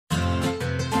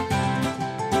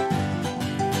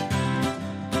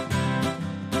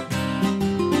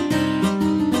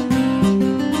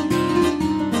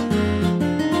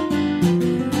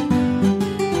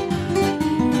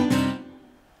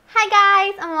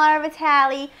Laura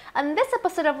Vitale. On this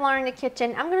episode of Laura in the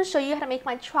Kitchen, I'm going to show you how to make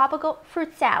my tropical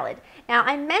fruit salad. Now,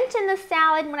 I mentioned the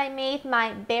salad when I made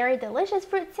my very delicious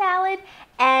fruit salad,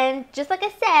 and just like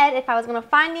I said, if I was going to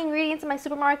find the ingredients in my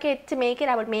supermarket to make it,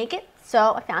 I would make it.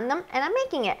 So I found them and I'm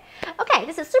making it. Okay,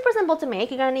 this is super simple to make.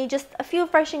 You're going to need just a few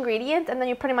fresh ingredients and then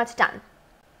you're pretty much done.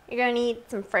 You're going to need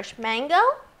some fresh mango,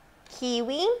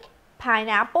 kiwi,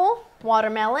 pineapple,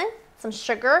 watermelon, some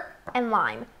sugar, and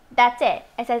lime. That's it.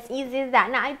 It's as easy as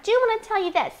that. Now, I do want to tell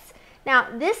you this. Now,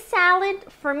 this salad,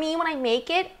 for me, when I make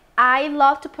it, I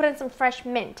love to put in some fresh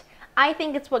mint. I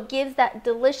think it's what gives that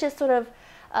delicious sort of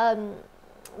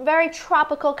very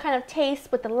tropical kind of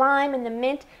taste with the lime and the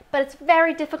mint, but it's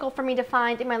very difficult for me to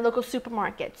find in my local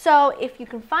supermarket. So if you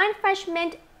can find fresh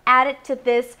mint, add it to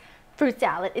this fruit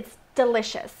salad. It's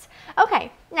delicious.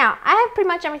 Okay, now I have pretty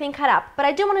much everything cut up, but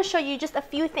I do want to show you just a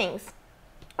few things.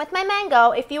 With my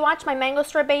mango, if you watch my mango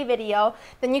sorbet video,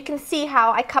 then you can see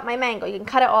how I cut my mango. You can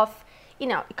cut it off, you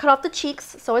cut off the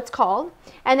cheeks, so it's called,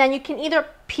 and then you can either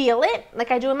peel it, like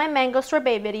I do in my mango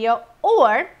sorbet video,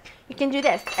 or you can do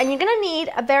this. And you're gonna need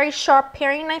a very sharp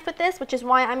paring knife with this, which is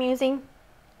why I'm using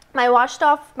my whooshed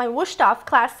off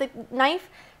classic knife.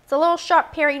 It's a little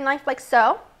sharp paring knife like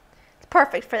so. It's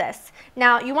perfect for this.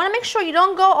 Now, you wanna make sure you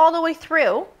don't go all the way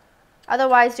through,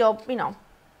 otherwise you'll,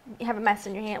 you have a mess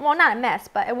in your hand. Well, not a mess,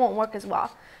 but it won't work as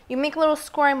well. You make little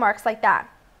scoring marks like that.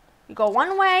 You go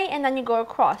one way and then you go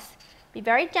across. Be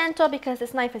very gentle because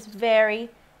this knife is very,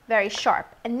 very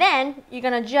sharp. And then you're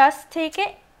gonna just take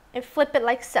it and flip it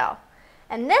like so.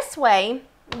 And this way,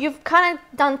 you've kind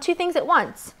of done two things at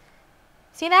once.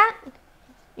 See that?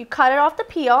 You cut it off the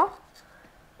peel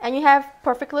and you have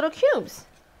perfect little cubes.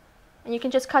 And you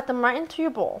can just cut them right into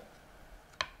your bowl.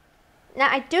 Now,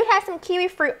 I do have some kiwi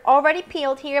fruit already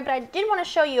peeled here, but I did want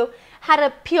to show you how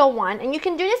to peel one. And you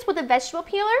can do this with a vegetable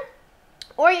peeler,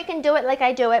 or you can do it like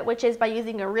I do it, which is by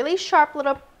using a really sharp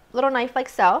little knife like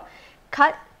so.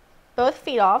 Cut both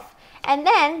feet off. And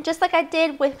then, just like I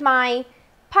did with my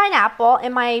pineapple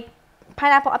and my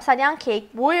pineapple upside down cake,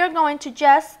 we're going to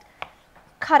just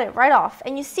cut it right off.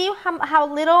 And you see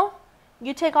how little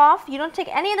you take off? You don't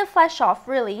take any of the flesh off,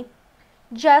 really.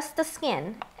 Just the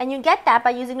skin, and you get that by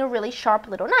using a really sharp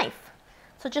little knife.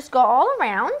 So just go all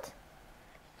around.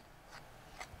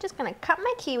 Just gonna cut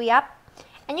my kiwi up,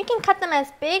 and you can cut them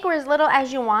as big or as little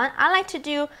as you want. I like to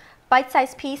do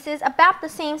bite-sized pieces about the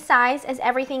same size as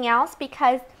everything else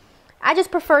because I just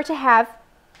prefer to have,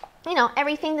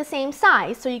 everything the same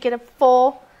size so you get a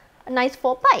nice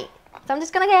full bite. So I'm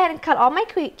just gonna go ahead and cut all my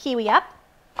kiwi up.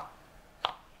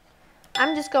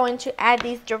 I'm just going to add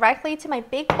these directly to my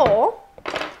big bowl.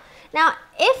 Now,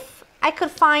 if I could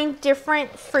find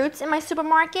different fruits in my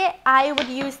supermarket, I would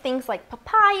use things like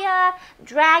papaya,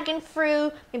 dragon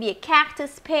fruit, maybe a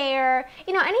cactus pear,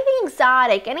 anything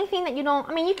exotic, anything that you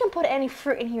can put any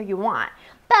fruit in here you want.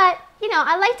 But,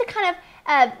 I like to kind of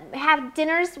have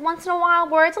dinners once in a while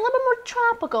where it's a little bit more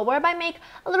tropical, where I make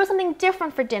a little something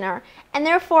different for dinner. And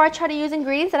therefore, I try to use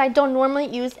ingredients that I don't normally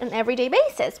use on an everyday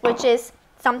basis, which is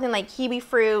something like kiwi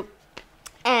fruit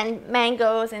and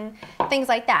mangoes and things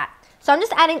like that. So I'm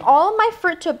just adding all of my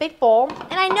fruit to a big bowl.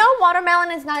 And I know watermelon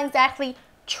is not exactly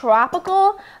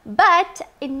tropical, but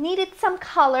it needed some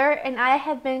color, and I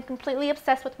have been completely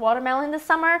obsessed with watermelon this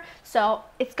summer, so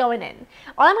it's going in.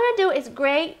 All I'm gonna do is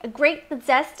grate the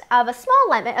zest of a small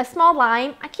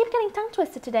lime. I keep getting tongue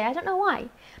twisted today, I don't know why.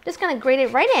 I'm just gonna grate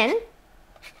it right in.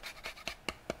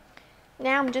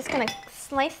 Now I'm just gonna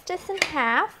slice this in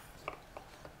half.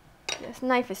 This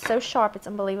knife is so sharp, it's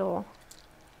unbelievable.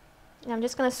 And I'm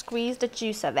just going to squeeze the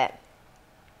juice of it.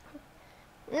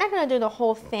 I'm not going to do the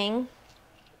whole thing.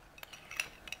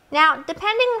 Now,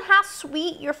 depending on how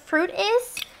sweet your fruit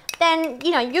is, then,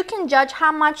 you can judge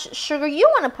how much sugar you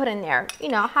want to put in there.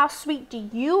 How sweet do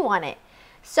you want it?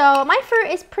 So, my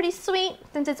fruit is pretty sweet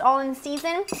since it's all in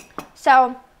season.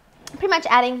 So, I'm pretty much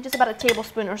adding just about a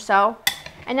tablespoon or so.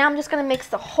 And now I'm just going to mix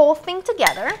the whole thing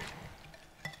together.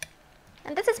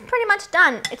 And this is pretty much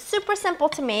done. It's super simple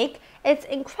to make. It's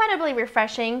incredibly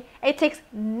refreshing. It takes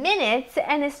minutes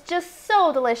and it's just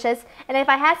so delicious. And if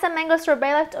I had some mango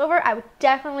sorbet left over, I would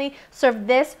definitely serve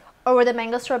this over the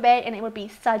mango sorbet and it would be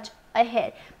such a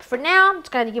hit. But for now, I'm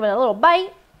just going to give it a little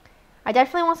bite. I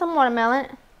definitely want some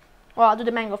watermelon. Well, I'll do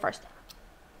the mango first.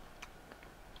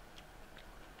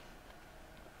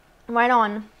 Right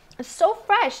on. It's so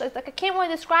fresh. It's like I can't really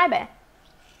describe it.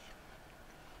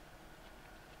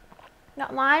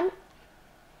 That lime,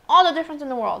 all the difference in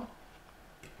the world.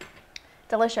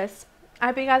 Delicious. I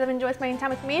hope you guys have enjoyed spending time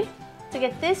with me. To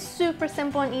get this super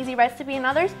simple and easy recipe and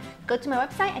others, go to my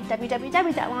website at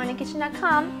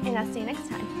www.laurinthekitchen.com, and I'll see you next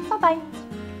time. Bye-bye.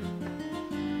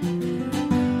 bye.